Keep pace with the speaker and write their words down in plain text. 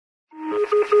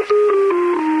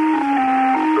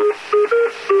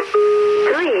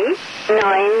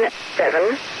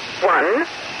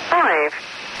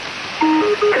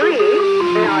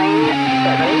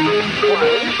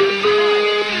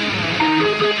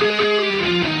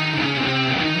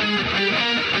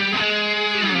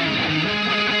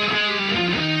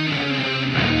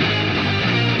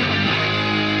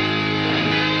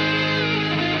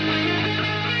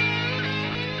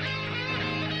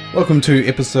Welcome to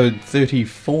episode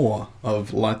 34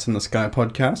 of Lights in the Sky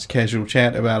podcast, casual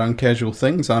chat about uncasual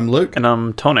things. I'm Luke. And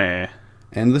I'm Tony.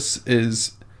 And this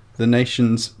is the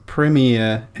nation's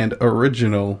premiere and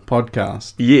original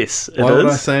podcast. Yes, it is. Why would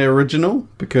I say original?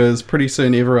 Because pretty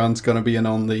soon everyone's going to be in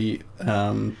on the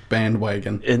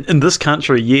bandwagon. In this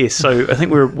country, yes. So I think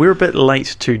we're a bit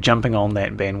late to jumping on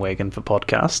that bandwagon for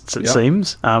podcasts, it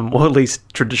seems. Or at least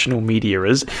traditional media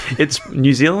is.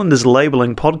 New Zealand is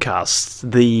labelling podcasts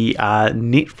the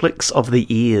Netflix of the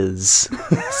ears.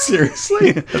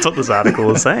 Seriously? That's what this article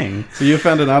is saying. So you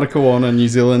found an article on a New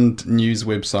Zealand news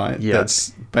website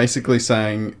that's basically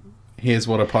saying, here's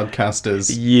what a podcast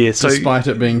is. Yeah, so despite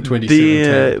it being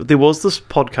 2017. There was this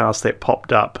podcast that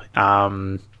popped up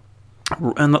and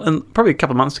probably a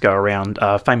couple of months ago around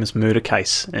a famous murder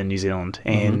case in New Zealand,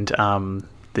 and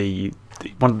the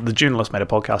journalist made a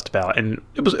podcast about it, and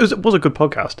it was a good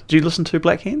podcast. Did you listen to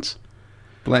Black Hens?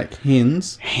 Black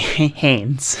Hens?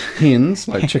 Hens. Hens,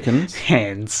 like chickens?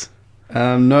 Hens.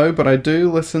 No, but I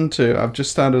do listen to... I've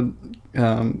just started...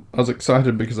 I was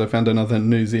excited because I found another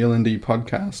New Zealand-y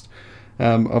podcast.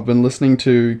 I've been listening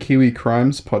to Kiwi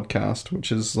Crimes podcast,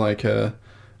 which is like a...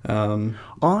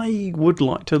 I would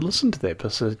like to listen to that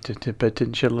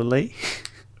potentially.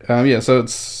 So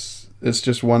it's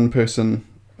just one person,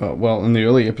 well, in the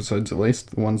early episodes at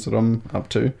least, the ones that I'm up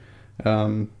to,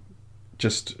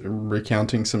 just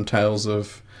recounting some tales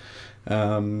of,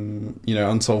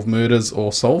 unsolved murders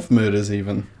or solved murders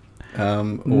even.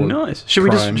 Nice. Should we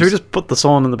just put this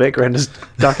on in the background, just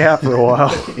duck out for a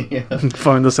while, and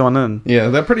phone this one in? Yeah,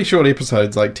 they're pretty short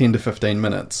episodes, like 10 to 15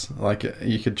 minutes. Like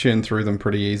you could churn through them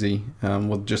pretty easy,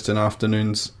 with just an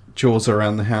afternoon's chores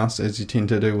around the house, as you tend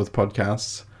to do with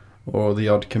podcasts, or the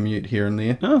odd commute here and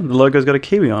there. Oh, the logo's got a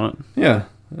kiwi on it. Yeah.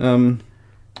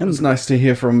 It's nice to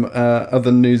hear from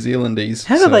other New Zealandies.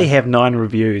 How do they have 9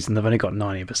 reviews and they've only got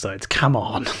 9 episodes? Come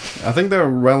on. I think they're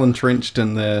well entrenched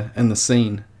in the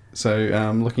scene.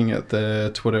 So looking at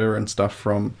the Twitter and stuff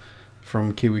from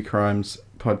Kiwi Crimes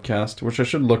podcast, which I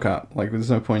should look up. Like, there's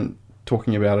no point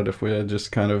talking about it if we're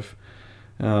just kind of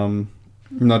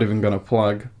not even going to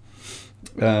plug.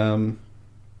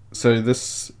 So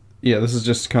this is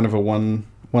just kind of a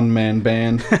one-man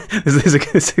band.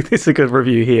 There's a good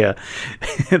review here.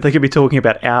 They could be talking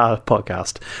about our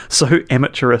podcast. So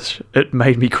amateurish, it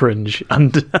made me cringe.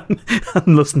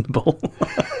 Unlistenable.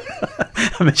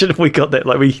 Imagine if we got that,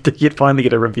 like you'd finally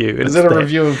get a review. Is that a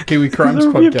review of Kiwi Crimes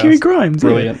podcast? Of Kiwi Crimes,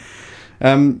 brilliant.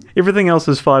 Yeah. Everything else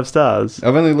is 5 stars.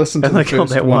 I've only listened to the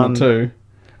first one or two.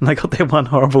 And they got that one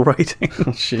horrible rating.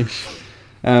 Oh, sheesh.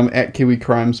 At Kiwi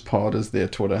Crimes Pod is their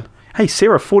Twitter. Hey,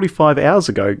 Sarah, 45 hours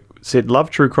ago, said,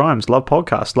 love true crimes, love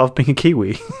podcasts, love being a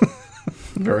Kiwi.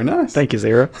 Very nice. Thank you,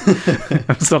 Sarah.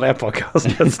 It's not our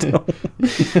podcast, but still.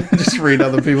 Just read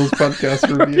other people's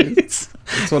podcast reviews. Yes.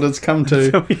 That's what it's come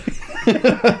to.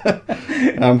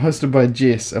 Hosted by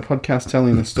Jess, a podcast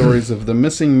telling the stories of the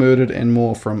missing, murdered, and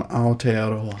more from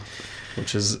Aotearoa,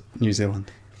 which is New Zealand.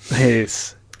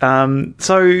 Yes.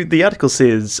 So the article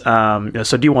says,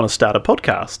 so do you want to start a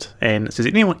podcast? And it says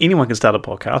anyone can start a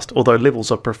podcast, although levels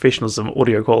of professionalism,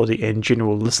 audio quality, and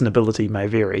general listenability may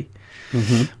vary.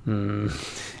 Mm-hmm.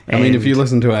 I mean, if you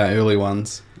listen to our early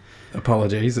ones,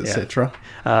 apologies, etc.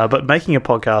 But making a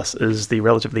podcast is the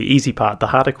relatively easy part. The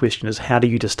harder question is, how do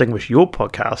you distinguish your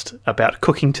podcast about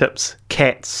cooking tips,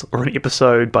 cats, or an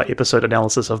episode-by-episode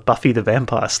analysis of Buffy the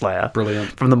Vampire Slayer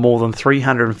from the more than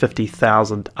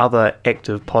 350,000 other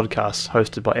active podcasts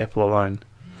hosted by Apple alone?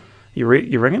 You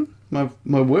ringing? My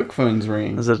work phone's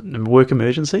ringing. Is it a work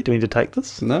emergency? Do we need to take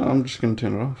this? No, I'm just going to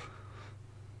turn it off.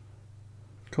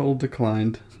 Call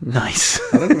declined. Nice.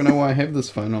 I don't even know why I have this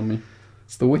phone on me.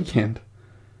 It's the weekend.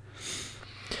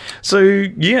 So,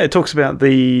 it talks about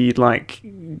the,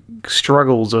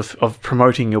 struggles of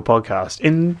promoting your podcast.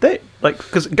 And that,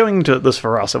 because going into this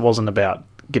for us, it wasn't about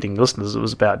getting listeners. It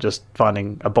was about just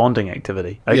finding a bonding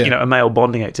activity. A male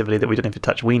bonding activity that we didn't have to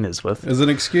touch wieners with. It's an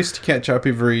excuse to catch up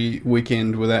every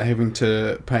weekend without having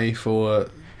to pay for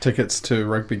tickets to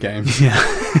rugby games. Yeah.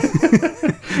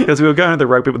 Because we were going to the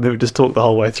rugby, but then we just talked the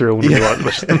whole way through. And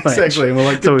exactly. And we're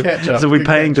like, catch up. So we're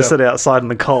paying to sit outside in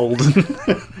the cold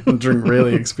and drink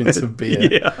really expensive beer.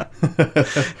 Yeah.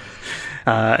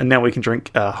 And now we can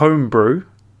drink home brew.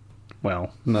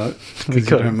 Well, no, we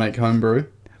don't make home brew.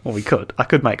 Well, we could. I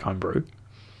could make home brew.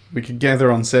 We could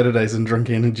gather on Saturdays and drink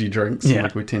energy drinks,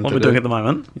 like we tend to do. What we're doing at the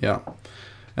moment. Yeah.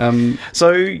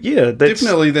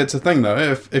 Definitely that's a thing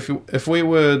though. If we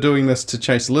were doing this to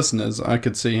chase listeners, I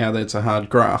could see how that's a hard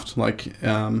graft.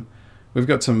 We've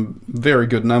got some very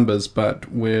good numbers,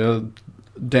 but we're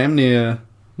damn near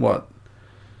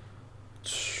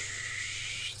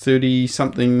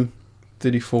 30-something,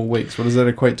 34 weeks. What does that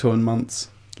equate to in months?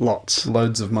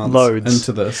 Loads of months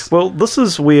into this. Well, this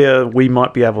is where we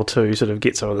might be able to sort of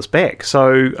get some of this back.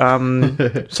 So,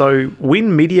 so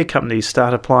when media companies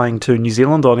start applying to New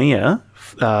Zealand On Air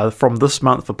from this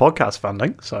month for podcast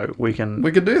funding, so we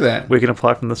could do that. We can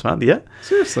apply from this month, yeah.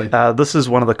 Seriously. This is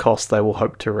one of the costs they will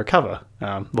hope to recover.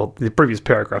 Well, the previous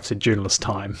paragraph said journalist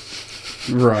time.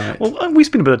 Right. Well, we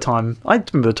spent a bit of time. I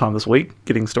spent a bit of time this week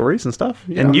getting stories and stuff,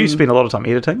 and you spend a lot of time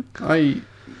editing. I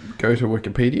go to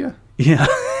Wikipedia. Yeah.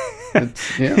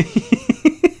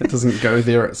 It doesn't go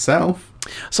there itself.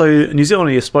 So, New Zealand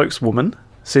Air spokeswoman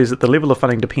says that the level of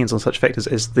funding depends on such factors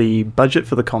as the budget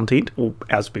for the content, or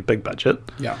ours would be big budget.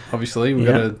 Yeah, obviously, we've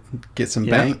got to get some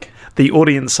bank. The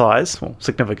audience size, well,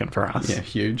 significant for us. Yeah,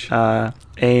 huge.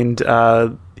 And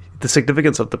the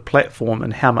significance of the platform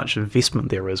and how much investment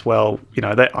there is. Well,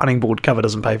 that ironing board cover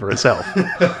doesn't pay for itself.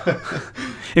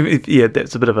 That's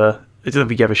a bit of a... I don't know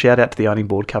if you gave a shout out to the ironing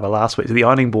board cover last week. So the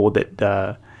ironing board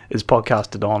that is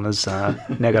podcasted on is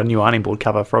now got a new ironing board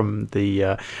cover from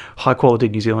the high quality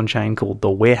New Zealand chain called The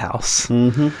Warehouse.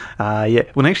 Mm-hmm.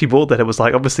 When I actually bought that, it was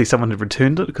like obviously someone had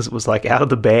returned it because it was like out of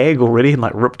the bag already and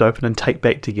like ripped open and taped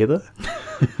back together.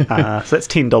 So that's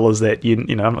 $10 that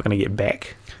I'm not going to get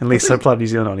back unless I apply New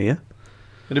Zealand On Air.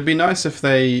 It'd be nice if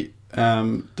they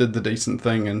did the decent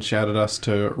thing and shouted us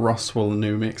to Roswell,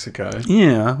 New Mexico.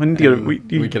 Yeah,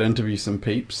 we could interview some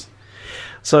peeps.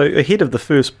 So ahead of the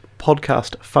first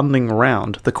podcast funding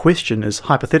round, the question is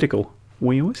hypothetical.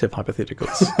 We always have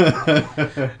hypotheticals.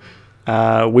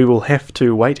 We will have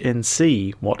to wait and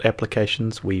see what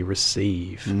applications we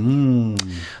receive.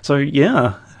 So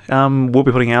we'll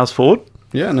be putting ours forward.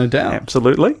 Yeah, no doubt.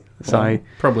 Absolutely. So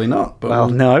probably not. But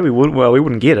no, we wouldn't. Well, we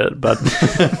wouldn't get it, but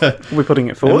we're putting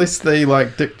it forward. At least they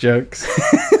like dick jokes.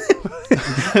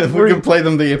 We could play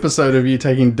them the episode of you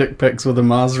taking dick pics with a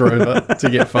Mars rover to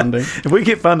get funding. If we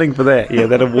get funding for that,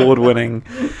 that award-winning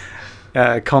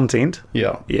content.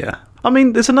 Yeah. I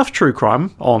mean, there's enough true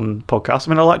crime on podcasts.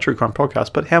 I mean, I like true crime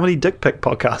podcasts, but how many dick pic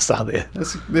podcasts are there?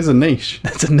 There's a niche.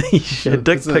 It's a niche. A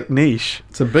dick pic niche.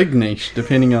 It's a big niche,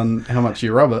 depending on how much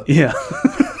you rub it. Yeah.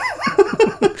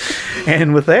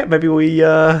 And with that, maybe we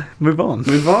move on.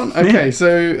 Okay,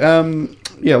 so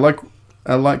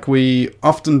like we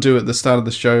often do at the start of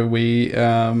the show, we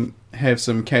have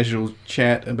some casual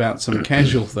chat about some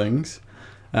casual things.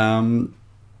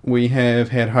 We have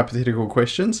had hypothetical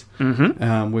questions.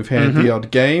 Mm-hmm. We've had the odd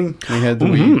game. We had the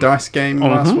wee dice game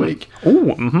last week.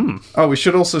 Oh, we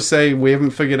should also say we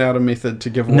haven't figured out a method to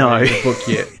give away the book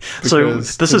yet. So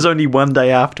this is only one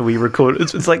day after we record.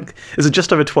 It's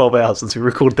just over 12 hours since we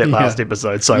recorded that last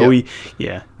episode. So I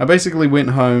basically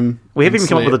went home. We haven't even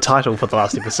come up with a title for the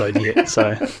last episode yet.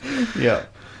 So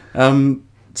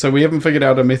So we haven't figured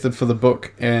out a method for the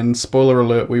book, and spoiler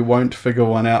alert, we won't figure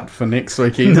one out for next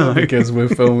week either because we're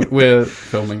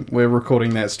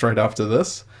recording that straight after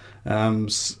this.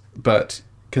 But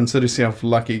consider yourself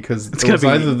lucky because it was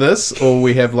either this or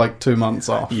we have like 2 months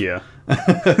off. Yeah.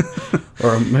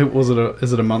 Or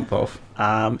is it a month off?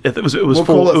 It was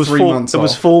 3 months. It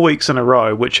was 4 weeks in a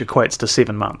row, which equates to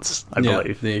 7 months, I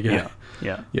believe. There you go.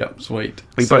 Yeah, sweet.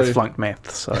 We both flunked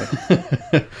math, so.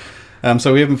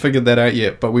 So we haven't figured that out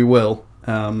yet, but we will,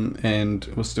 and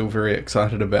we're still very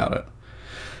excited about it.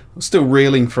 We're still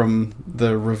reeling from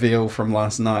the reveal from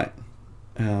last night,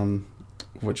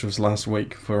 which was last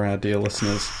week for our dear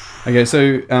listeners. Okay,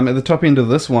 so at the top end of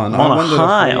this one,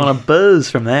 on a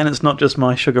buzz from that, and it's not just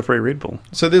my sugar-free Red Bull.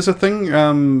 So there's a thing,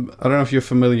 I don't know if you're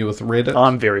familiar with Reddit.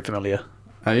 I'm very familiar.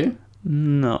 Are you?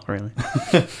 Not really.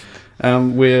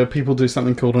 Where people do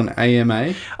something called an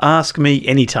AMA. Ask me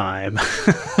anytime.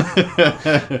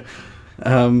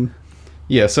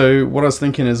 So what I was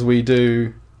thinking is we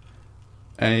do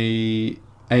a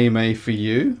AMA for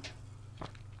you,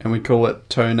 and we call it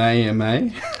Tone AMA.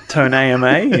 Tone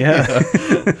AMA, yeah.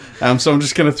 So I'm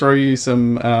just going to throw you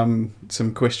some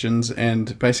questions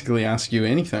and basically ask you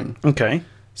anything. Okay.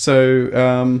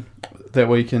 So that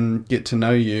way you can get to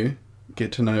know you,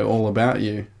 get to know all about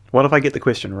you. What if I get the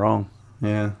question wrong?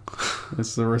 Yeah,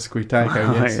 it's the risk we take,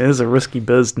 I guess. It is a risky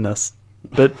business.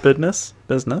 Business.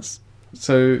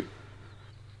 So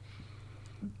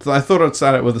I thought I'd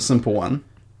start it with a simple one.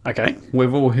 Okay.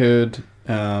 We've all heard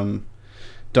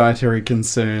dietary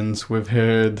concerns. We've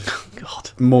heard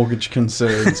mortgage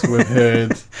concerns. We've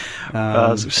heard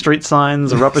street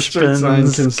signs, rubbish bins,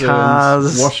 concerns,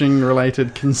 cars,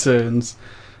 washing-related concerns.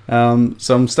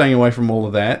 So I'm staying away from all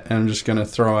of that, and I'm just going to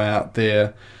throw out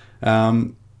there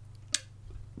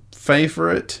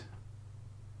favorite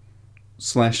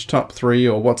 / top 3,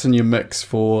 or what's in your mix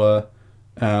for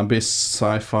best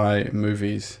sci-fi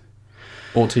movies.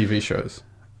 or TV shows?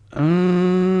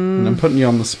 And I'm putting you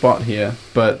on the spot here,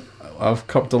 but I've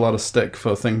copped a lot of stick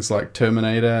for things like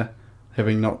Terminator,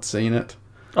 having not seen it.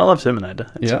 I love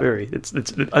Terminator.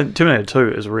 Terminator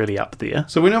 2 is really up there.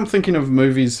 So when I'm thinking of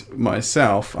movies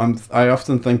myself, I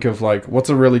often think of like, what's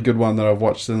a really good one that I've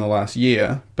watched in the last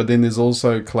year? But then there's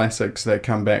also classics that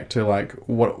come back to like,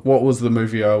 what was the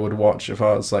movie I would watch if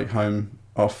I was like home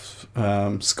off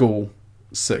school,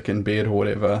 sick in bed or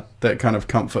whatever? That kind of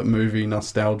comfort movie,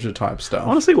 nostalgia type stuff. I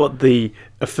want to see what the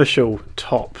official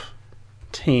top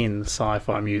 10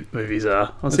 sci-fi movies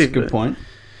are. That's a good point.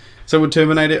 So with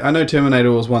Terminator, I know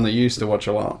Terminator was one that you used to watch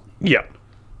a lot. Yeah.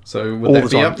 So would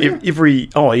that be up there?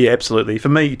 Oh yeah, absolutely. For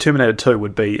me, Terminator 2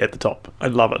 would be at the top. I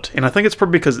love it. And I think it's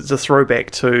probably because it's a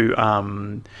throwback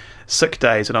to sick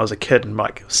days when I was a kid and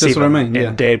like 7. That's what I mean, yeah.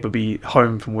 And Dad would be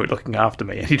home from work looking after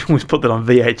me and he'd always put that on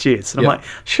VHS. And I'm like,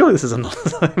 surely this isn't,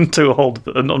 I'm too old,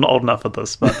 not old enough for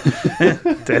this, but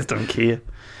dads don't care.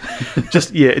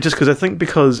 Just because I think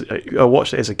because I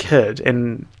watched it as a kid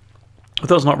and I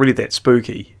thought it was not really that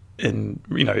spooky. And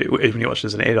when you watch it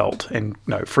as an adult and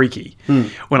freaky.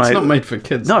 It's not made for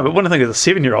kids. No, but when I think of a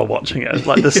 7-year-old watching it,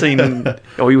 like the scene.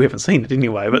 You haven't seen it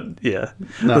anyway, but yeah,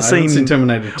 no, the scene I haven't seen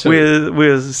Terminator 2.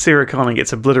 where Sarah Connor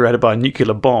gets obliterated by a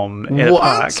nuclear bomb at a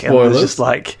park, Spoilers? and it's just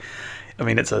like, I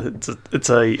mean, it's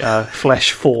a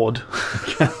flash forward.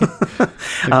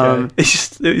 Okay.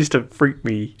 It used to freak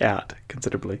me out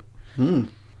considerably.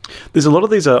 There's a lot of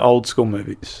these old school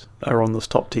movies that are on this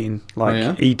top 10,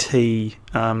 like E.T.,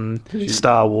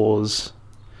 Star Wars.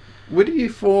 Where do you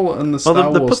fall in the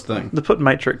Star Wars thing? They put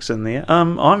Matrix in there.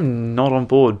 I'm not on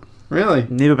board. Really?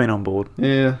 Never been on board.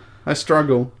 Yeah, I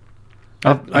struggle. I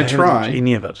haven't try watched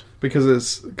any of it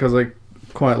because I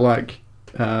quite like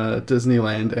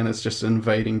Disneyland, and it's just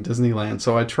invading Disneyland.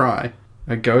 So I try.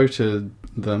 I go to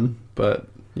them, but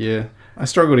yeah, I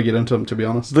struggle to get into them, to be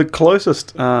honest. The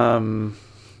closest.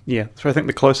 So I think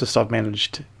the closest I've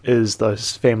managed is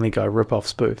those Family Guy rip-off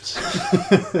spoofs.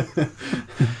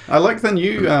 I like the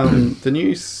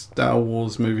new Star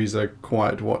Wars movies are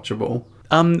quite watchable.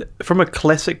 From a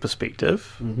classic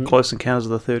perspective, Close Encounters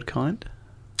of the Third Kind.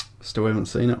 Still haven't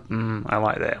seen it. I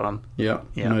like that one. Yeah,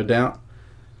 no doubt.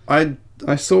 I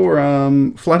saw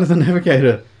Flight of the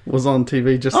Navigator was on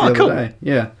TV just the other day.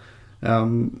 Yeah,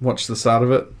 watched the start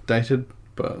of it, dated.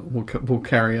 But we'll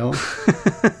carry on.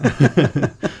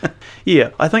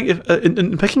 Yeah, I think if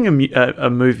in picking a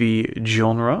movie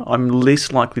genre, I'm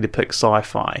less likely to pick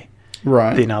sci-fi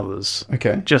than others.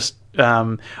 Okay. Just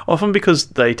often because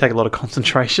they take a lot of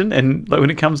concentration, and like, when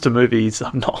it comes to movies,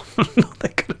 I'm not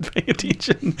that good at paying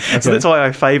attention. Okay. So that's why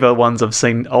I favour older ones I've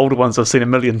seen a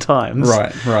million times.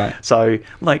 Right. So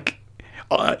like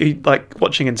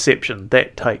watching Inception,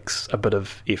 that takes a bit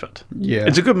of effort. Yeah,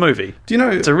 it's a good movie. Do you know?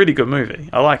 It's a really good movie.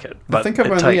 I like it. But I think I've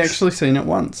only actually seen it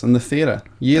once in the theatre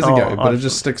years ago, but it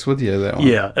just sticks with you. That one.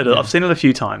 Yeah, I've seen it a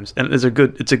few times, and it's a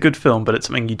good film. But it's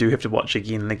something you do have to watch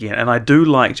again and again. And I do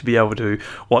like to be able to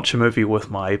watch a movie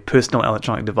with my personal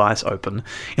electronic device open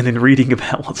and then reading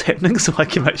about what's happening, so I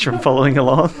can make sure I'm following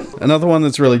along. Another one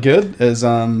that's really good is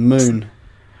Moon.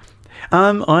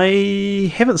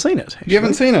 I haven't seen it. Actually. You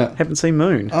haven't seen it? Haven't seen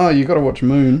Moon. Oh, you got to watch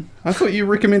Moon. I thought you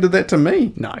recommended that to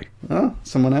me. No. Oh,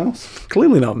 someone else?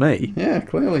 Clearly not me. Yeah,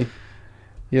 clearly.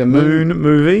 Yeah, Moon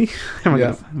movie.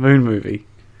 Moon movie.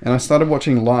 And I started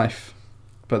watching Life,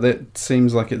 but that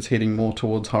seems like it's heading more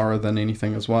towards horror than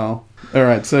anything as well. All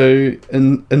right, so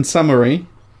in summary,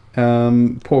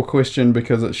 poor question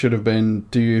because it should have been,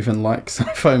 do you even like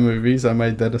sci-fi movies? I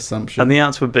made that assumption. And the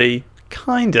answer would be,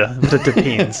 kinda, but it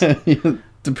depends.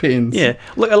 Depends. Yeah.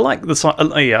 Look, I like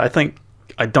I think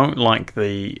I don't like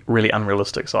the really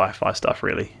unrealistic sci-fi stuff,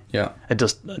 really. Yeah. It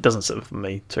doesn't sit with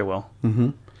me too well. Mm-hmm.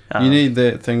 You need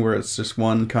that thing where it's just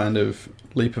one kind of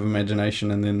leap of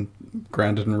imagination and then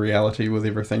grounded in reality with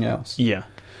everything else. Yeah.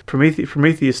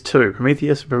 Prometheus 2, which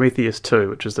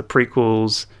is the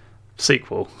prequel's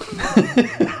sequel.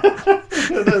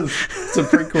 It is. It's a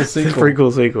prequel sequel. It's a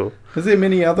prequel sequel. Is there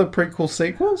many other prequel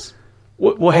sequels?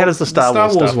 Well, how does the Star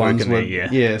Wars stuff work in there?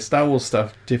 Yeah, Star Wars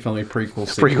stuff, definitely prequel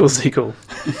sequel. Prequel sequel.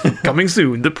 Coming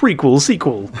soon, the prequel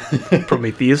sequel.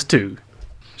 Prometheus 2.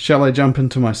 Shall I jump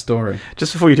into my story?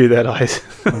 Just before you do that,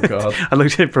 God. I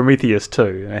looked at Prometheus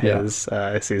 2, and it has,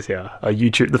 it says here, a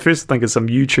YouTube, the first thing is some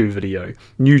YouTube video,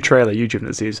 new trailer, YouTube, and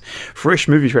it says, fresh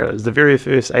movie trailers, the very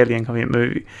first Alien Covenant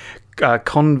movie,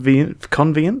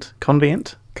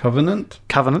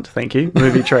 Covenant, thank you,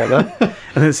 movie trailer.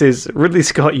 And it says, Ridley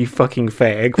Scott, you fucking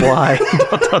fag, why? ...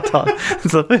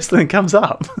 It's the first thing that comes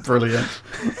up. Brilliant.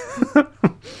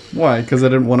 Why? Because I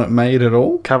didn't want it made at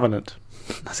all? Covenant.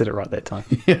 I said it right that time.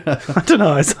 Yeah. I don't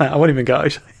know. I won't even go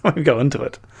into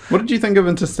it. What did you think of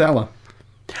Interstellar?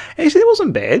 Actually, it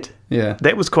wasn't bad. Yeah.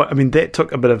 That was quite... I mean, that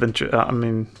took a bit of interest.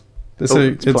 So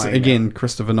it's again now.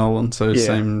 Christopher Nolan, so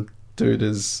same dude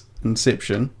as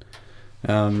Inception.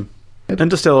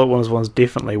 Interstellar was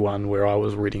definitely one where I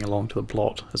was reading along to the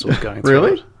plot as it was going through.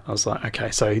 Really? It. I was like,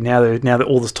 okay, so now that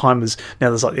all this time is... Now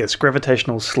there's like this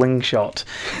gravitational slingshot,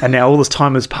 and now all this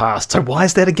time has passed. So why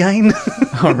is that again?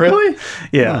 Oh, really?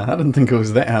 Yeah. I didn't think it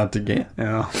was that hard to get.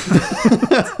 Yeah.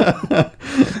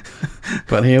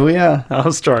 But here we are. I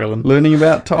was struggling. Learning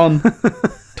about Ton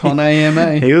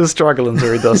AMA. He was struggling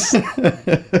to read this.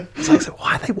 It's like, so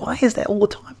why is that all the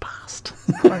time past?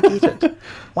 I don't get it.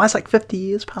 Why is 50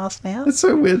 years past now? It's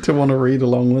so weird to want to read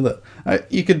along with it.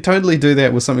 You could totally do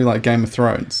that with something like Game of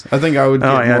Thrones. I think I would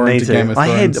get more into Game of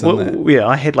Thrones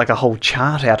I had a whole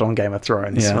chart out on Game of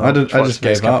Thrones. Yeah, I just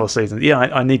gave up. Of seasons. Yeah,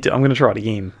 I need to. I'm going to try it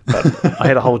again. But I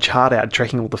had a whole chart out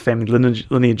tracking all the family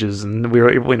lineages, and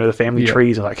the family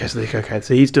trees. I'm like, okay,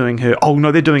 so he's doing her. Oh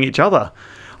no, they're doing each other.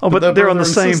 Oh, but they're on the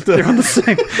same. They're on the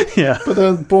same. Yeah, but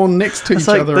they're born next to each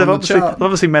other on the chart. They've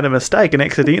obviously made a mistake, and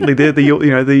accidentally,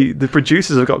 the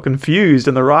producers have got confused,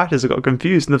 and the writers have got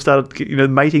confused, and they've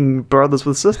started mating brothers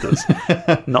with sisters.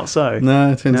 Not so.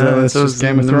 No, it turns out it's just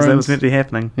Game of Thrones. That was meant to be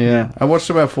happening. Yeah, I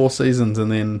watched about 4 seasons,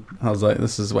 and then I was like,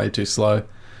 this is way too slow.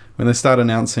 When they start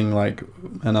announcing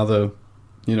another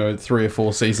 3 or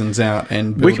 4 seasons out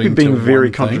and building. We could be being very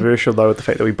controversial though with the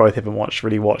fact that we both haven't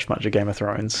really watched much of Game of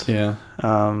Thrones. Yeah.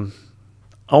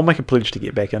 I'll make a pledge to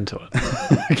get back into it.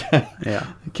 Okay.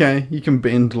 Yeah. Okay, you can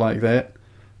bend like that.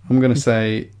 I'm gonna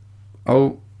say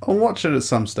I'll watch it at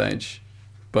some stage,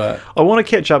 but I want to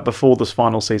catch up before this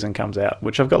final season comes out,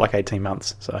 which I've got 18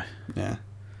 months. So yeah.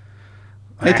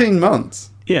 18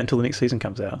 months. Yeah, until the next season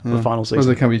comes out, the final season. Well,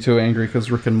 they can't be too angry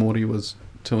because Rick and Morty was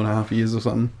 2.5 years or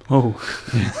something. Oh.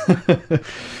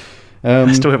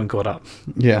 I still haven't caught up.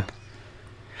 Yeah.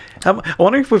 I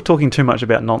wonder if we're talking too much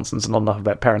about nonsense and not enough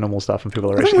about paranormal stuff and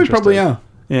people are actually interested. I think we probably are.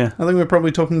 Yeah. I think we're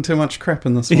probably talking too much crap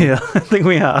in this one. Yeah, I think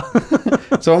we are.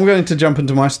 So I'm going to jump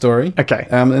into my story. Okay.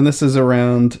 And this is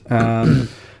around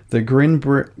the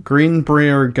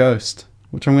Greenbrier ghost,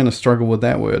 which I'm going to struggle with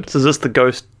that word. So is this the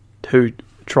ghost who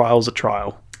trials a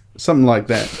trial? Something like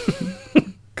that.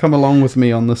 Come along with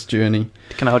me on this journey.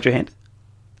 Can I hold your hand?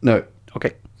 No.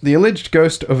 Okay. The alleged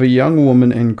ghost of a young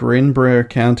woman in Greenbrier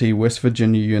County, West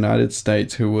Virginia, United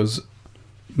States, who was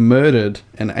murdered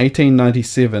in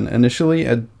 1897,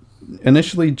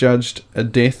 initially judged a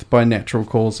death by natural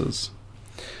causes.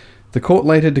 The court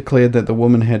later declared that the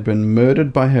woman had been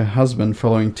murdered by her husband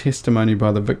following testimony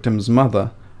by the victim's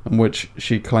mother, in which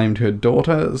she claimed her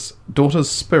daughter's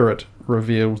spirit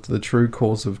revealed the true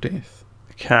cause of death.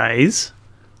 Okay.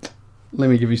 Let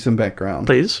me give you some background.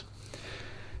 Please.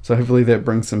 So hopefully that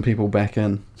brings some people back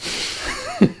in.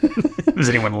 Has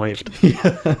anyone left?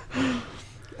 Yeah.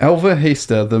 Alva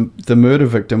Hester, the murder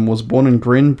victim, was born in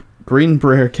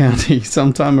Greenbrier County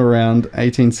sometime around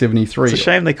 1873. It's a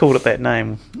shame they called it that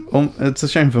name. It's a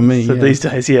shame for me. So these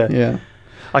days, yeah. Yeah.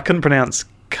 I couldn't pronounce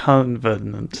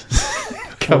covenant.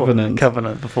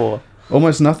 Covenant before.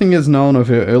 Almost nothing is known of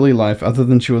her early life other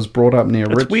than she was brought up near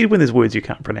It's weird when there's words you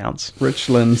can't pronounce.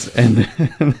 Richlands, and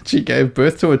she gave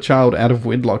birth to a child out of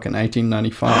wedlock in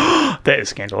 1895. That is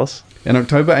scandalous. In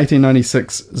October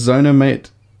 1896, Zona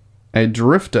met a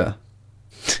drifter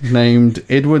named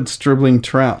Edward Stribling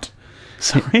Trout.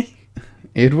 Sorry?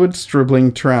 Edward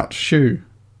Stribling Trout Shoe.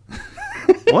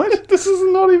 What? This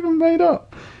is not even made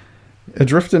up. A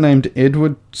drifter named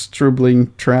Edward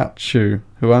Stribling Trout Shoe,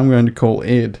 who I'm going to call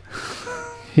Ed.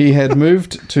 He had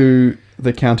moved to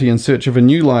the county in search of a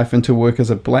new life and to work as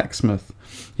a blacksmith.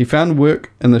 He found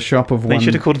work in the shop of one... He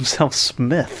should have called himself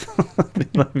Smith.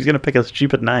 He's going to pick a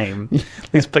stupid name.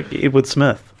 Let's pick Edward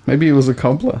Smith. Maybe he was a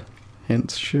cobbler,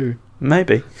 hence shoe.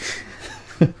 Maybe.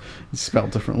 It's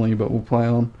spelled differently, but we'll play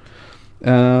on.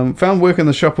 Found work in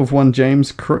the shop of one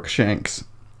James Crookshanks.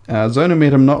 Zona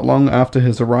met him not long after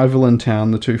his arrival in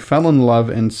town. The two fell in love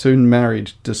and soon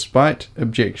married, despite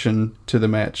objection to the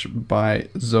match by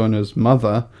Zona's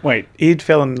mother. Wait, Ed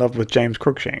fell in love with James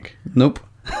Crookshank? Nope.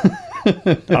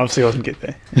 Obviously I wasn't get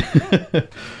there. I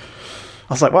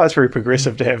was like, wow, that's very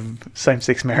progressive to have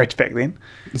same-sex marriage back then.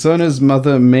 Zona's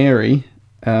mother, Mary,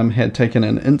 had taken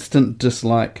an instant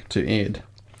dislike to Ed.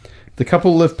 The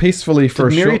couple lived peacefully for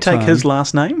a short time. Did Mary take his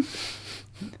last name?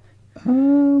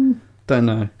 Don't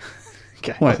know.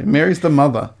 Okay. Wait, Mary's the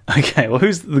mother. Okay, well,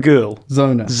 who's the girl?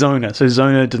 Zona. So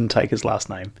Zona didn't take his last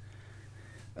name.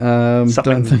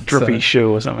 Something drippy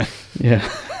shoe or something. Yeah.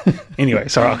 Anyway,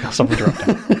 sorry, I'll stop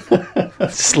interrupting.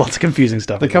 Just lots of confusing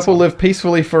stuff. The couple lived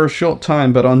peacefully for a short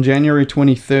time, but on January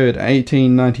 23rd,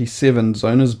 1897,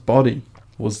 Zona's body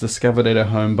was discovered at her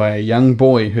home by a young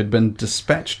boy who'd been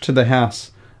dispatched to the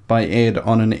house by Ed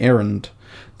on an errand.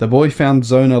 The boy found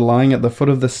Zona lying at the foot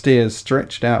of the stairs,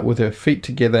 stretched out with her feet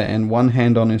together and one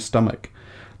hand on her stomach.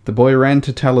 The boy ran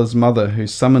to tell his mother, who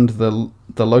summoned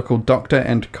the local doctor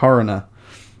and coroner,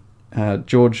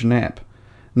 George Knapp.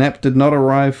 Knapp did not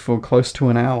arrive for close to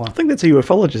an hour. I think that's a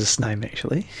ufologist's name,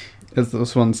 actually.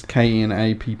 This one's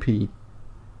Knapp.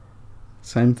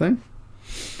 Same thing?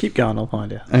 Keep going, I'll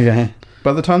find out. Okay.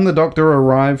 By the time the doctor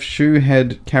arrived, Shu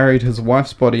had carried his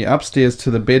wife's body upstairs to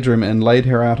the bedroom and laid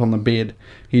her out on the bed.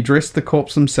 He dressed the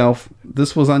corpse himself.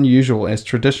 This was unusual, as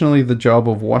traditionally the job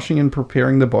of washing and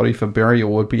preparing the body for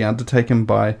burial would be undertaken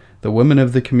by the women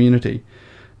of the community.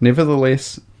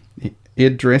 Nevertheless,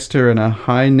 Ed dressed her in a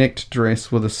high-necked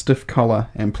dress with a stiff collar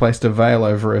and placed a veil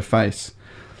over her face.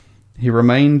 He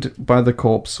remained by the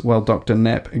corpse while Dr.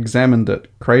 Knapp examined it,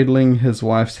 cradling his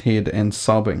wife's head and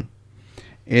sobbing.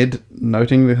 Ed,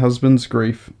 noting the husband's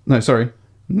grief...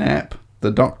 Knapp,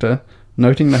 the doctor,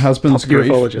 noting the husband's grief,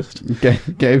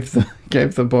 gave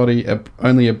the body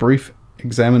only a brief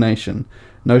examination,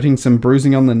 noting some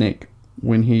bruising on the neck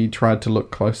when he tried to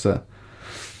look closer.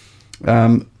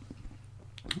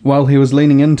 While he was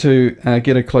leaning in to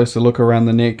get a closer look around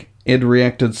the neck, Ed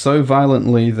reacted so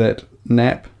violently that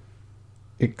Knapp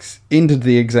ended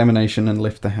the examination and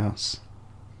left the house.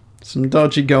 Some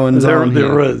dodgy goings on here.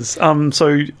 There is.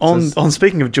 So on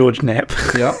speaking of George Knapp,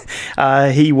 yep.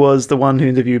 He was the one who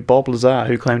interviewed Bob Lazar,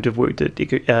 who claimed to have worked at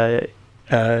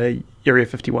Area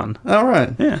 51. All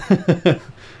right. Yeah.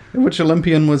 Which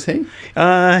Olympian was he?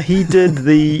 He did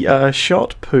the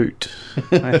shot put,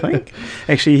 I think.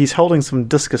 Actually, he's holding some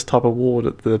discus type award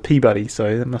at the Peabody,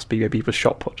 so that must be maybe for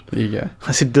shot put. There you go.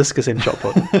 I said discus and shot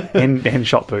put. and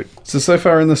shot put. So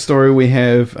far in the story we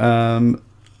have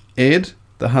Ed,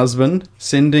 the husband,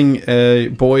 sending a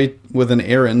boy with an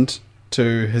errand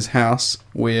to his house,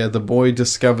 where the boy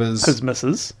discovers his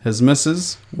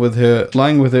missus with her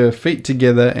lying with her feet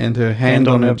together and her hand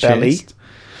on her belly. chest.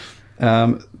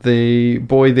 The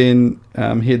boy then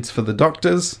heads for the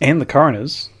doctors and the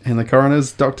coroners.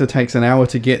 Doctor takes an hour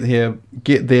to get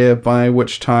there, by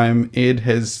which time Ed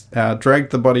has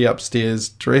dragged the body upstairs,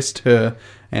 dressed her,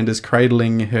 and is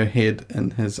cradling her head in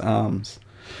his arms.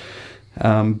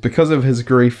 Because of his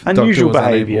grief, unusual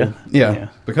behaviour.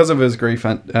 Because of his grief,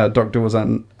 Doctor was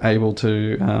unable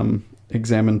to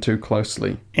examine too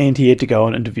closely, and he had to go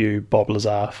and interview Bob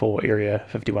Lazar for Area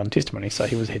 51 testimony. So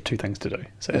he had two things to do.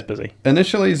 So he was busy.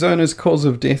 Initially, Zona's cause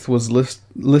of death was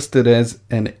listed as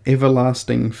an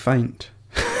everlasting faint.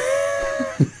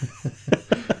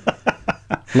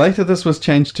 Later, this was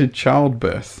changed to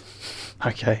childbirth.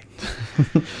 Okay.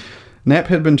 Knapp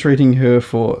had been treating her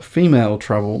for female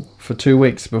trouble for 2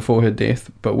 weeks before her death,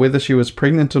 but whether she was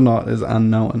pregnant or not is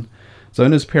unknown.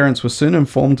 Zona's parents were soon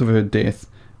informed of her death.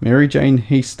 Mary Jane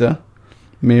Heaster,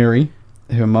 Mary,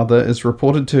 her mother, is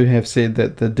reported to have said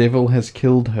that the devil has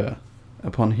killed her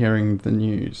upon hearing the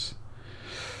news.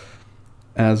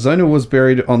 Zona was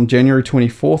buried on January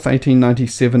 24th,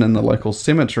 1897 in the local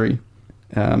cemetery.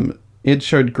 Ed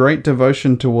showed great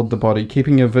devotion toward the body,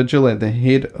 keeping a vigil at the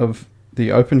head of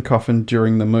the open coffin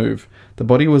during the move. The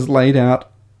body was laid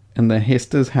out in the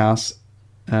Hester's house.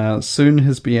 Soon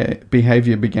his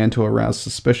behaviour began to arouse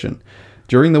suspicion.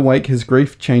 During the wake, his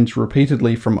grief changed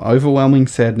repeatedly from overwhelming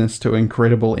sadness to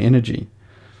incredible energy.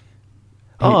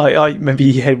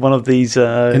 Maybe he had one of these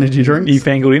energy drinks?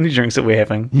 newfangled energy drinks that we're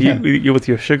having. Yeah. You're with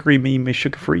your sugary, me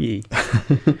sugar-free.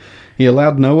 He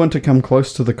allowed no one to come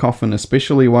close to the coffin,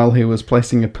 especially while he was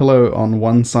placing a pillow on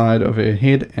one side of her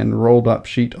head and rolled up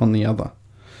sheet on the other.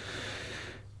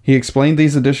 He explained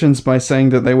these additions by saying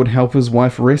that they would help his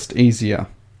wife rest easier.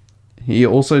 He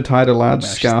also tied a large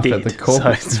scarf at the corpse. So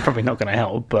it's probably not going to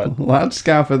help, but large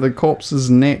scarf at the corpse's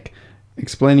neck,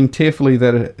 explaining tearfully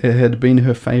that it had been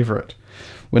her favourite.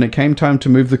 When it came time to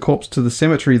move the corpse to the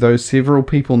cemetery, though, several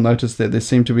people noticed that there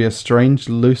seemed to be a strange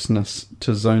looseness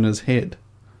to Zona's head.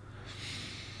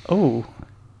 Oh.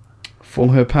 For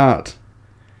her part,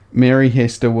 Mary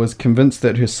Hester was convinced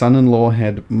that her son-in-law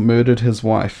had murdered his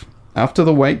wife. After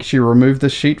the wake, she removed the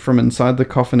sheet from inside the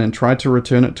coffin and tried to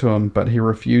return it to him, but he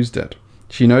refused it.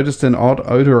 She noticed an odd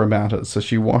odour about it, so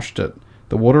she washed it.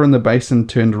 The water in the basin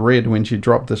turned red when she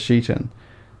dropped the sheet in.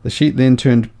 The sheet then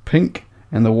turned pink,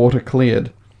 and the water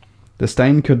cleared. The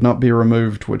stain could not be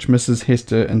removed, which Mrs.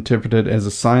 Hester interpreted as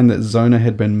a sign that Zona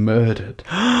had been murdered.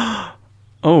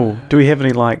 Oh, do we have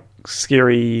any,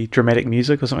 scary, dramatic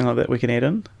music or something like that we can add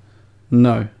in?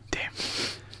 No. Damn.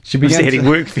 She began setting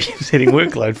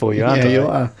workload for you, aren't I? Yeah, you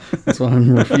are. That's why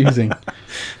I'm refusing.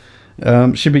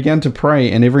 She began to pray,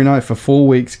 and every night for 4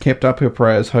 weeks kept up her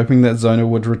prayers, hoping that Zona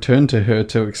would return to her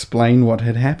to explain what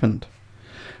had happened.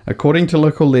 According to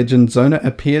local legend, Zona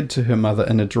appeared to her mother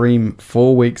in a dream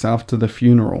 4 weeks after the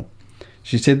funeral.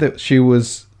 She said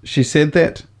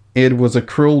that Ed was a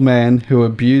cruel man who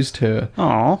abused her.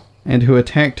 Aww. And who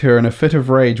attacked her in a fit of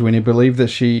rage when he believed that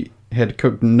she had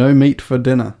cooked no meat for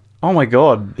dinner. Oh my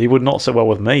god, he would not sit well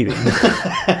with me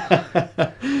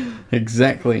then.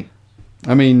 Exactly.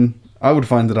 I mean, I would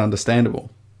find it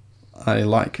understandable. I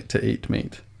like to eat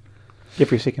meat.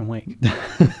 Every second week.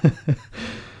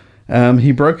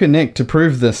 He broke her neck to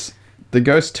prove this. The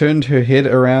ghost turned her head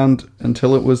around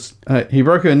until it was... he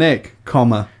broke her neck,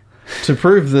 comma. To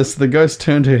prove this, the ghost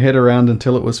turned her head around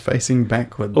until it was facing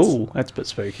backwards. Oh, that's a bit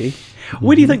spooky.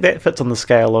 Where do you think that fits on the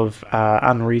scale of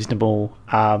unreasonable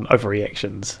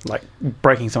overreactions? Like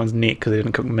breaking someone's neck because they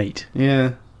didn't cook meat?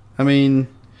 Yeah. I mean,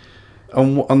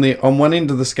 on one end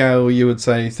of the scale, you would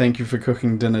say, thank you for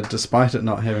cooking dinner despite it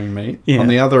not having meat. Yeah. On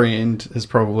the other end is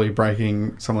probably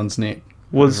breaking someone's neck.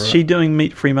 Was she doing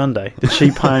Meat-Free Monday? Did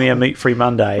she pioneer Meat-Free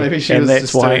Monday? Maybe she and was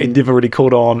that's why it never really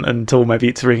caught on until maybe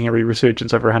it's making a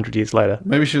resurgence over 100 years later.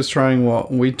 Maybe she was trying what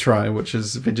we try, which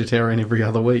is vegetarian every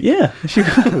other week. Yeah, she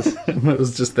was. It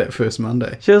was just that first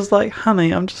Monday. She was like,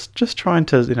 honey, I'm just trying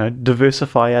to,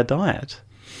 diversify our diet.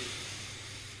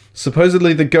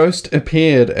 Supposedly the ghost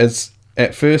appeared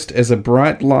at first as a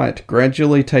bright light,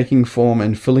 gradually taking form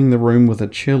and filling the room with a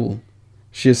chill.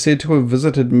 She is said to have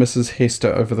visited Mrs.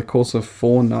 Hester over the course of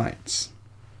 4 nights.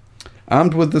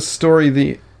 Armed with the story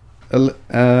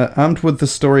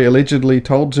allegedly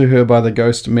told to her by the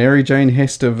ghost, Mary Jane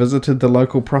Hester visited the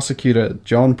local prosecutor,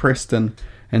 John Preston,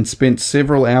 and spent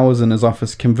several hours in his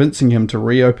office convincing him to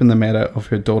reopen the matter of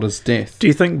her daughter's death. Do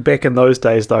you think back in those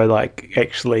days, though, like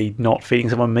actually not feeding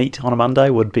someone meat on a Monday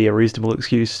would be a reasonable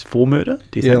excuse for murder?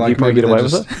 Do you think you probably get away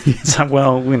with it? It's like,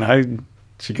 well,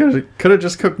 she could have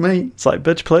just cooked meat. It's like,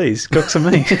 bitch, please, cook some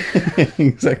meat.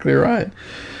 Exactly right.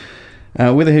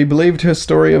 Whether he believed her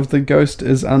story of the ghost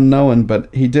is unknown,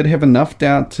 but he did have enough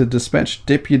doubt to dispatch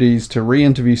deputies to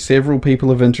re-interview several people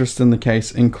of interest in the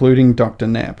case, including Dr.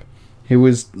 Knapp. He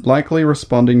was likely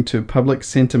responding to public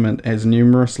sentiment as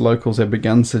numerous locals had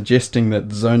begun suggesting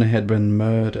that Zona had been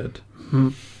murdered.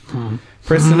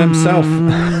 Preston himself...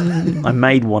 I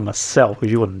made one myself,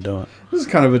 because you wouldn't do it. This is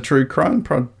kind of a true crime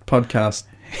podcast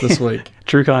this week.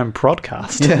 True crime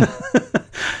podcast. Yeah.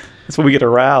 That's where we get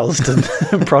aroused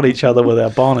and prod each other with our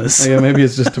boners. Yeah, maybe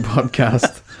it's just a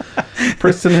podcast.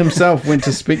 Preston himself went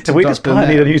to speak to Dr. We just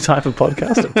pioneered a new type of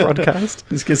podcast, a podcast.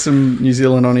 Let's get some New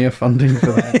Zealand on-air funding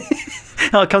for that.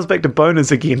 Oh, it comes back to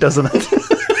boners again, doesn't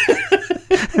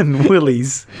it? And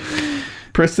willies.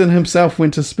 Preston himself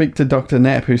went to speak to Dr.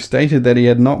 Knapp, who stated that he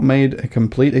had not made a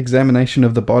complete examination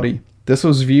of the body. This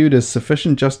was viewed as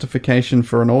sufficient justification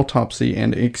for an autopsy,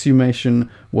 and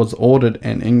exhumation was ordered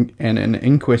and an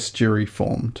inquest jury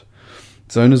formed.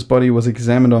 Zona's body was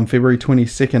examined on February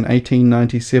 22nd,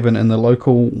 1897 in the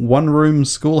local one-room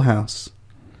schoolhouse.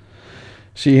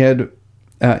 Ed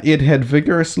had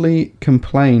vigorously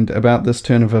complained about this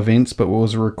turn of events, but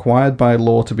was required by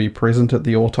law to be present at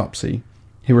the autopsy.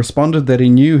 He responded that he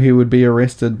knew he would be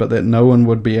arrested, but that no one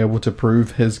would be able to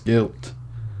prove his guilt.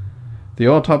 The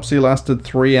autopsy lasted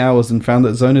 3 hours and found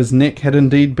that Zona's neck had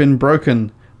indeed been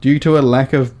broken due to a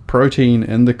lack of protein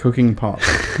in the cooking pot.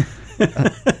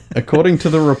 According to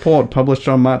the report published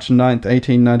on March 9th,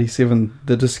 1897,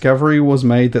 the discovery was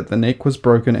made that the neck was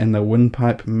broken and the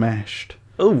windpipe mashed.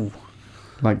 Ooh.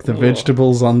 Like the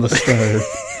vegetables on the stove.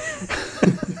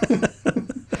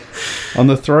 On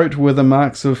the throat were the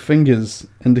marks of fingers,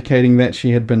 indicating that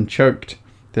she had been choked.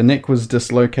 The neck was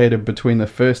dislocated between the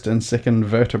first and second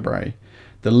vertebrae.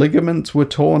 The ligaments were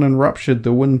torn and ruptured.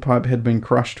 The windpipe had been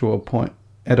crushed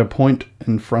at a point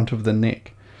in front of the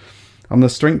neck. On the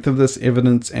strength of this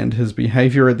evidence and his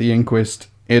behaviour at the inquest,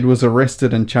 Ed was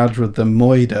arrested and charged with the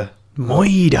moida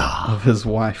of his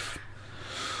wife.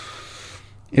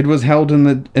 Ed was held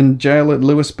in jail at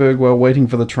Lewisburg while waiting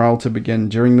for the trial to begin.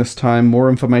 During this time, more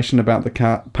information about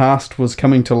the past was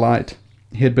coming to light.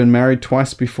 He had been married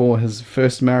twice before, his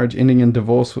first marriage ending in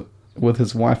divorce with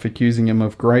his wife accusing him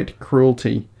of great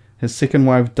cruelty. His second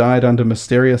wife died under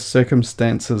mysterious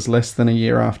circumstances less than a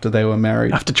year after they were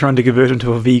married. After trying to convert him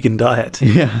to a vegan diet.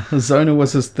 Yeah, Zona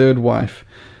was his third wife,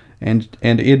 and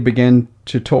Ed began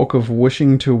to talk of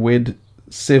wishing to wed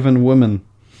 7 women.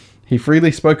 He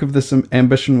freely spoke of this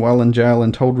ambition while in jail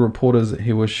and told reporters that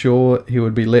he was sure he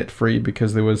would be let free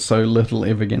because there was so little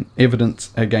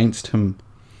evidence against him.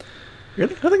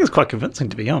 Really? I think it's quite convincing,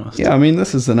 to be honest. Yeah, I mean,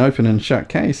 this is an open and shut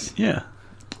case. Yeah.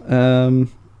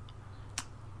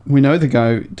 We know the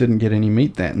guy didn't get any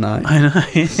meat that night. I know,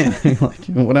 yeah. So, like,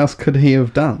 what else could he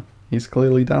have done? He's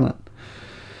clearly done it.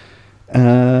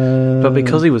 But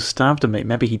because he was starved of meat,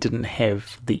 maybe he didn't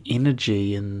have the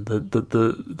energy and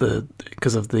the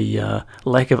because of the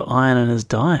lack of iron in his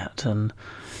diet, and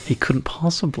he couldn't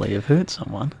possibly have hurt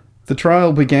someone. The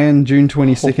trial began June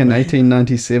 22nd,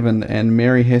 1897, and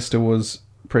Mary Hester was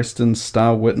Preston's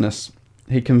star witness.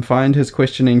 He confined his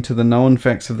questioning to the known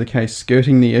facts of the case,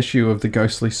 skirting the issue of the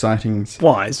ghostly sightings.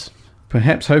 Wise.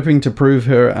 Perhaps hoping to prove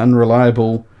her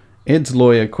unreliable, Ed's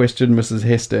lawyer questioned Mrs.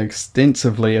 Hester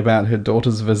extensively about her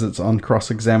daughter's visits on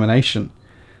cross-examination.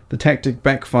 The tactic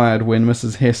backfired when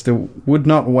Mrs. Hester would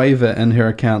not waver in her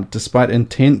account despite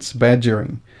intense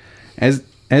badgering.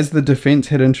 As the defence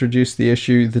had introduced the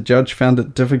issue, the judge found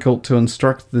it difficult to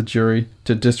instruct the jury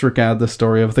to disregard the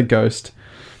story of the ghost,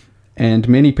 and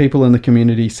many people in the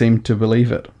community seemed to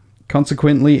believe it.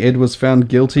 Consequently, Ed was found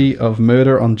guilty of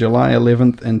murder on July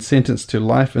 11th and sentenced to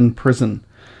life in prison.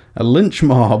 A lynch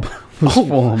mob was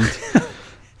formed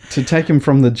to take him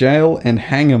from the jail and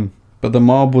hang him, but the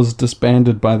mob was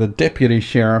disbanded by the deputy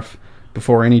sheriff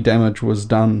before any damage was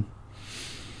done.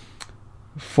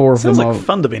 Sounds like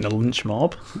fun to be in a lynch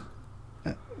mob.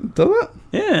 Does it?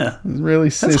 Yeah. It really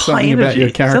says That's something about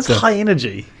your character. That's high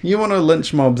energy. You want a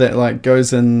lynch mob that like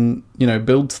goes and,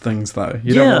 builds things though.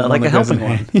 You don't want like one a that goes helping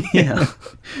and one. Yeah.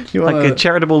 You want like a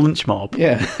charitable lynch mob.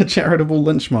 Yeah, a charitable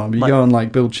lynch mob. You go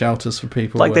and build shelters for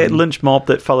people. Like that lynch mob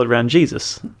that followed around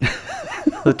Jesus.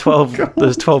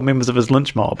 There's 12 members of his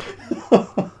lynch mob.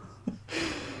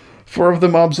 4 of the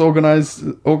mob's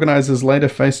organizers later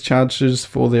faced charges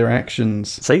for their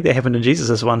actions. See, that happened in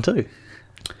Jesus' one too.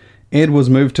 Ed was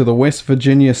moved to the West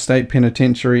Virginia State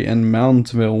Penitentiary in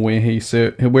Moundsville,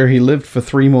 where he lived for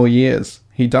 3 more years.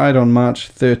 He died on March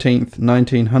 13th,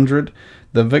 1900,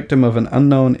 the victim of an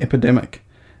unknown epidemic,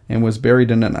 and was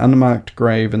buried in an unmarked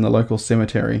grave in the local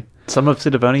cemetery. Some have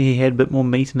said if only he had a bit more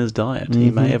meat in his diet, he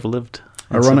may have lived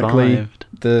and Ironically, survived.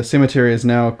 the cemetery is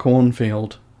now a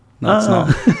cornfield. No, it's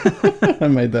not. I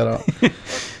made that up.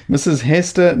 Mrs.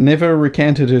 Hester never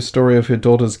recanted her story of her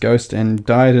daughter's ghost and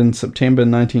died in September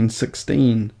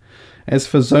 1916. As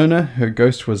for Zona, her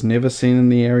ghost was never seen in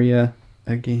the area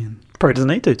again. Probably doesn't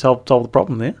need to. Solve the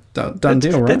problem there. Done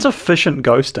deal, right? That's efficient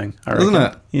ghosting, I reckon. Isn't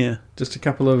it? Yeah. Just a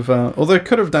couple of... although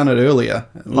could have done it earlier.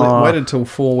 Waited till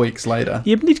 4 weeks later.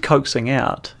 You need coaxing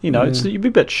out. You'd be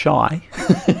a bit shy.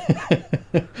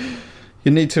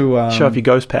 You need to... show off your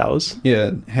ghost powers.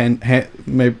 Yeah.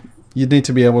 Maybe you need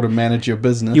to be able to manage your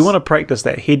business. You want to practice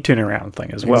that head turnaround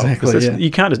thing as well. Exactly, yeah.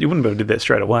 You wouldn't be able to do that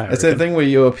straight away. It's that thing where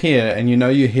you appear and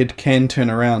your head can turn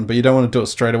around, but you don't want to do it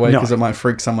straight away because it might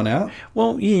freak someone out.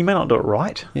 Well, yeah, you may not do it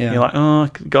right. Yeah. You're like, oh,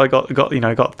 guy got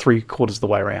 3/4 of the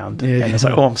way around. Yeah, and it's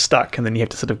like, oh, I'm stuck. And then you have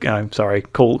to sort of go, sorry,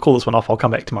 call this one off. I'll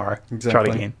come back tomorrow. Exactly. Try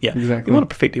it again. Yeah. Exactly. You want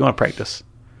to practice.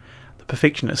 The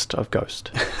perfectionist of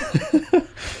Ghost.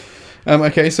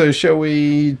 Okay, so shall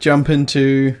we jump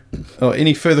into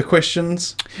any further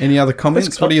questions? Any other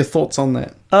comments? What are your thoughts on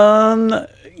that?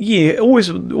 Yeah, always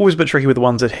a bit tricky with the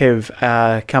ones that have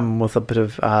come with a bit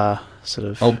of sort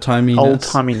of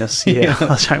old-timiness.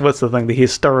 Yeah. What's the thing? The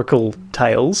historical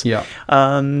tales. Yeah.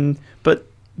 But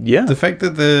yeah, the fact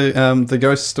that the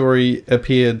ghost story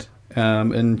appeared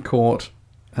in court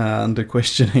under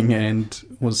questioning and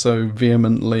was so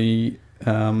vehemently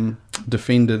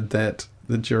defended that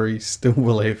the jury still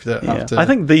believed it. Yeah. After... I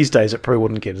think these days it probably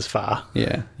wouldn't get as far.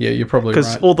 Yeah, you're probably right.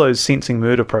 Because all those sensing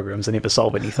murder programs, they never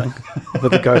solve anything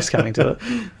with the ghost coming to it.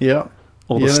 Yeah.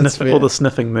 All the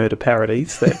sniffing murder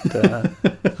parodies.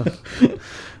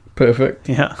 Perfect.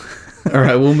 Yeah. All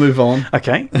right, we'll move on.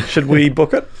 Okay. Should we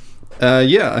book it?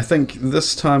 Yeah, I think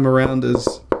this time around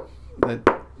is...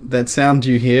 That sound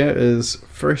you hear is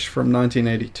fresh from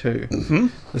 1982. Mm-hmm.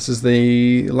 This is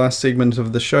the last segment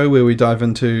of the show where we dive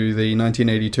into the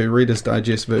 1982 Reader's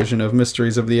Digest version of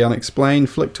Mysteries of the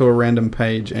Unexplained, flick to a random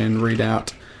page and read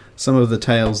out some of the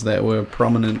tales that were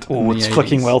prominent in the 80s. It's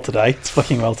flicking well today.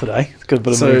 Good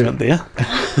bit of movement there.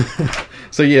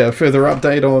 So yeah, further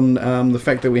update on the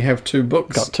fact that we have 2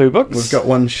 books. Got 2 books. We've got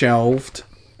one shelved.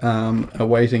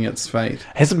 Awaiting its fate.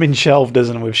 Hasn't been shelved,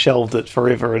 isn't it? We've shelved it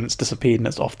forever and it's disappeared and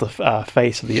it's off the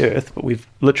face of the earth, but we've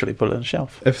literally put it on a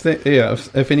shelf. If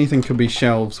anything could be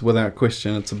shelved without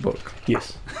question, it's a book.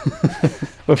 Yes.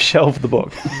 We've shelved the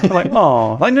book. We're like,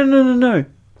 no.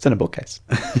 It's in a bookcase.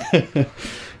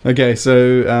 Okay,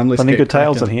 so let's get good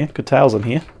tales in here. Good tales in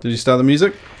here. Did you start the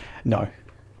music? No.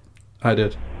 I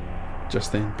did.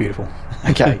 Just then. Beautiful.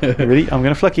 Okay, you ready? I'm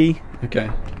going to flicky. Okay.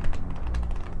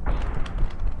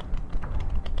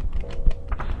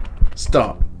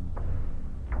 Stop.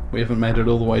 We haven't made it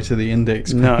all the way to the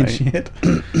index page yet.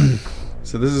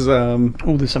 So this is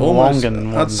there's some almost,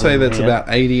 Longan I'd say that's here. about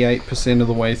 88% of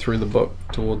the way through the book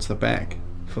towards the back.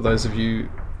 For those of you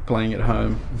playing at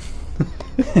home.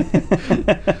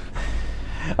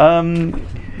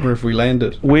 Where have we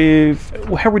landed?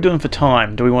 How are we doing for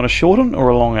time? Do we want a short one or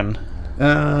a long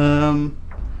one?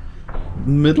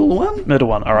 Middle one? Middle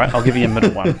one, alright, I'll give you a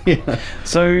middle one. Yeah.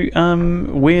 So,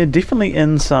 we're definitely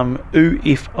in some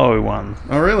UFO one.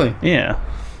 Oh, really? Yeah.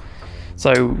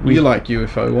 So you like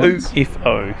UFO ones?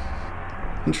 UFO.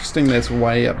 Interesting, that's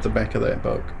way up the back of that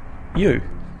book. U.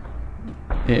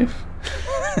 F?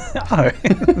 Oh.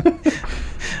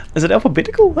 Is it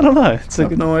alphabetical? I don't know. I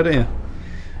have no idea.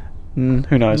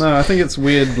 Who knows? No, I think it's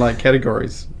weird, like,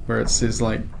 categories, where it says,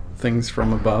 like, things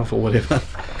from above or whatever.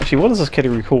 Actually, what is this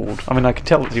category called? I mean, I can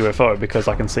tell it's UFO because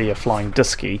I can see a flying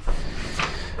disky.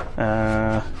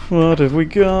 What have we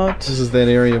got? This is that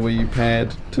area where you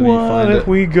pad till you What find have it.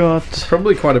 we got? It's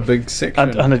probably quite a big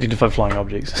section. Unidentified flying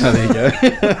objects. Oh, there you go.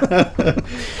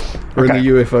 We're in the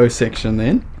UFO section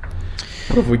then.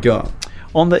 What have we got?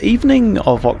 On the evening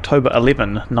of October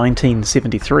 11,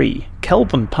 1973,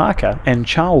 Calvin Parker and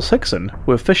Charles Hickson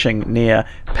were fishing near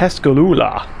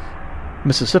Pascagoula,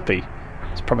 Mississippi.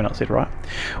 It's probably not said right.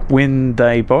 When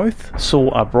they both saw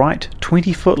a bright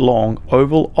 20-foot-long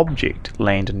oval object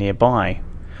land nearby.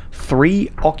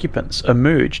 3 occupants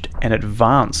emerged and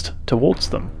advanced towards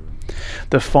them.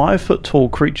 The 5-foot-tall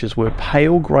creatures were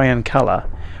pale grey in colour,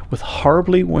 with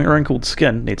horribly wrinkled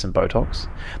skin, need some Botox.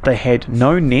 They had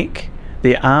no neck.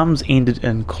 Their arms ended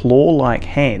in claw-like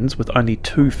hands with only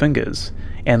 2 fingers,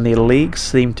 and their legs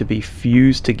seemed to be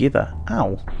fused together.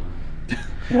 Ow.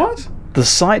 What? The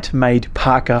sight made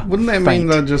Parker Wouldn't that faint. mean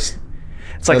they're just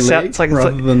It's like legs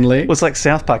rather than legs? Well, it's like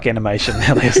South Park animation,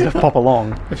 how they sort of pop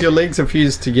along. If your legs are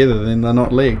fused together, then they're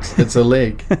not legs. It's a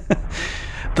leg.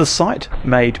 The sight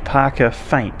made Parker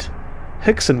faint.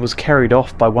 Hickson was carried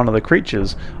off by one of the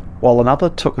creatures, while another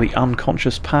took the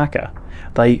unconscious Parker.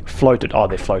 They floated. Oh,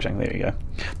 they're floating. There you go.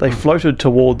 They floated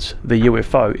towards the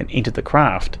UFO and entered the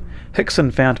craft.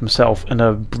 Hickson found himself in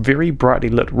a very brightly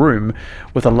lit room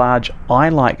with a large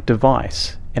eye-like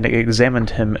device, and it examined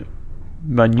him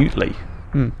minutely.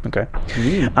 Okay.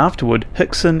 Afterward,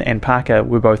 Hickson and Parker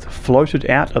were both floated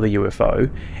out of the UFO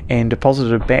and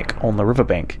deposited back on the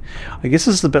riverbank. I guess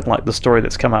this is a bit like the story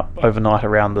that's come up overnight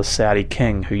around the Saudi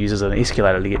king who uses an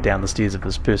escalator to get down the stairs of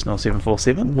his personal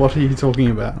 747. What are you talking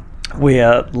about?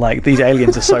 Where, like, these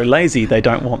aliens are so lazy they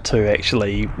don't want to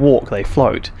actually walk, they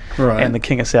float. Right. And the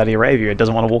king of Saudi Arabia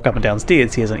doesn't want to walk up and down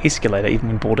stairs, he has an escalator even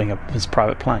when boarding his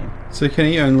private plane. So can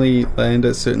he only land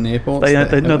at certain airports?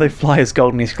 They fly his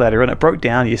golden escalator, and it broke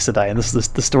down yesterday, and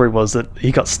the story was that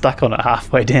he got stuck on it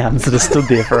halfway down and sort of stood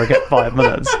there for a good 5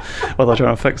 minutes while they're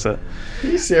trying to fix it. Are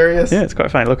you serious? Yeah, it's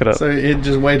quite funny. Look at it. So he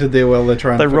just waited there while they're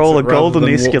trying to fix it. They roll a rather golden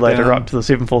than walk escalator down. up to the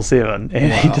 747,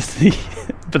 and Wow.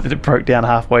 but then it broke down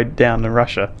halfway down in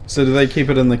Russia. So do they keep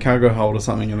it in the cargo hold or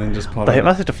something and then just pop They it?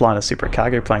 must have to fly in a separate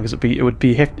cargo plane because it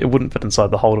wouldn't fit inside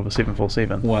the hold of a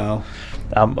 747. Wow.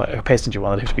 A passenger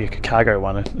one, it'd have to be a cargo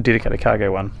one, a dedicated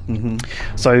cargo one. Mm-hmm.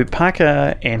 So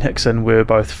Parker and Hickson were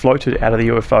both floated out of the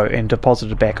UFO and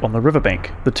deposited back on the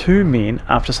riverbank. The 2 men,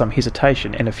 after some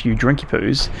hesitation and a few drinky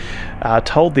poos,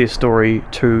 told their story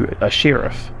to a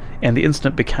sheriff, and the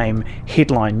incident became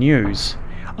headline news.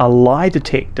 A lie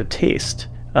detector test,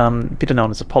 better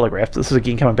known as a polygraph. This is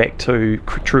again coming back to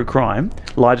true crime.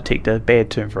 Lie detector, bad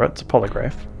term for it. It's a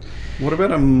polygraph. What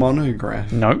about a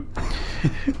monograph? No.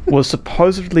 Was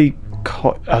supposedly...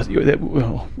 What?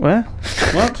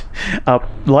 A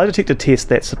lie detector test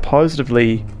that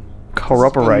supposedly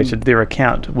corroborated their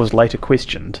account was later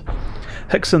questioned.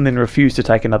 Hickson then refused to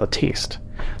take another test.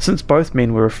 Since both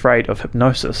men were afraid of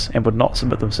hypnosis and would not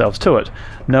submit themselves to it,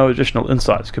 no additional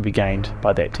insights could be gained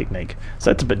by that technique.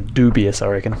 So that's a bit dubious, I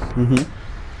reckon.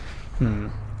 Mm-hmm.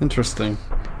 Interesting.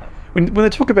 When they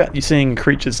talk about you seeing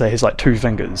creatures that has like 2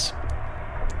 fingers,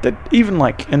 that even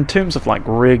like in terms of like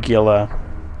regular,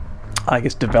 I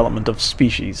guess, development of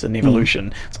species and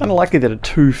evolution, it's unlikely that a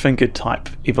 2-fingered type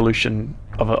evolution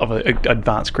of an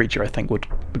advanced creature, I think, would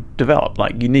develop.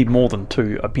 Like, you need more than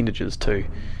 2 appendages to...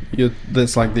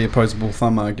 That's like the opposable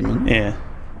thumb argument. Yeah.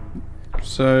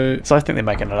 So I think they're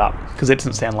making it up, because it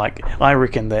doesn't sound like... I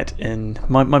reckon that in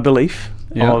my belief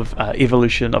of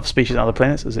evolution of species on other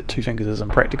planets is that 2 fingers is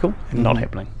impractical and not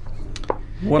happening.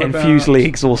 What and about fused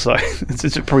legs also.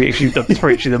 it's probably actually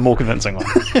the more convincing one.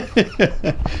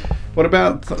 What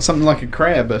about something like a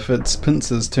crab if its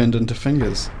pincers turned into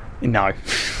fingers? No.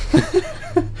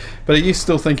 But are you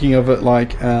still thinking of it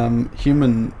like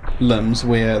human limbs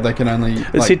where they can only.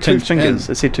 It said 2 pinch fingers.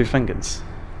 in. It said 2 fingers.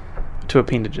 2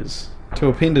 appendages. 2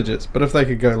 appendages. But if they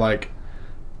could go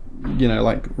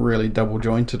really double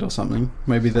jointed or something,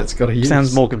 maybe that's got a use.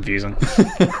 Sounds more confusing.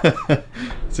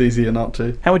 It's easier not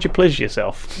to. How would you pleasure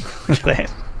yourself with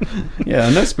that? Yeah,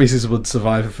 no species would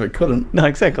survive if it couldn't. No,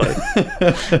 exactly.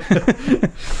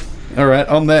 All right,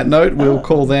 on that note, we'll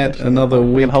call that another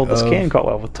week. We can hold this can quite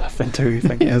well with 2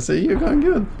 fingers. Yeah, see, you're going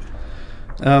good.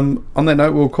 On that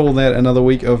note, we'll call that another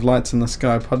week of Lights in the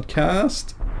Sky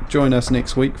podcast. Join us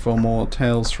next week for more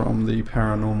tales from the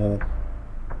paranormal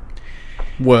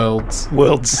worlds.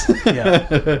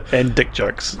 Yeah. And dick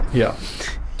jokes. Yeah.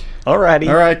 Alrighty.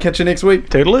 All right, catch you next week.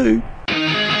 Toodaloo.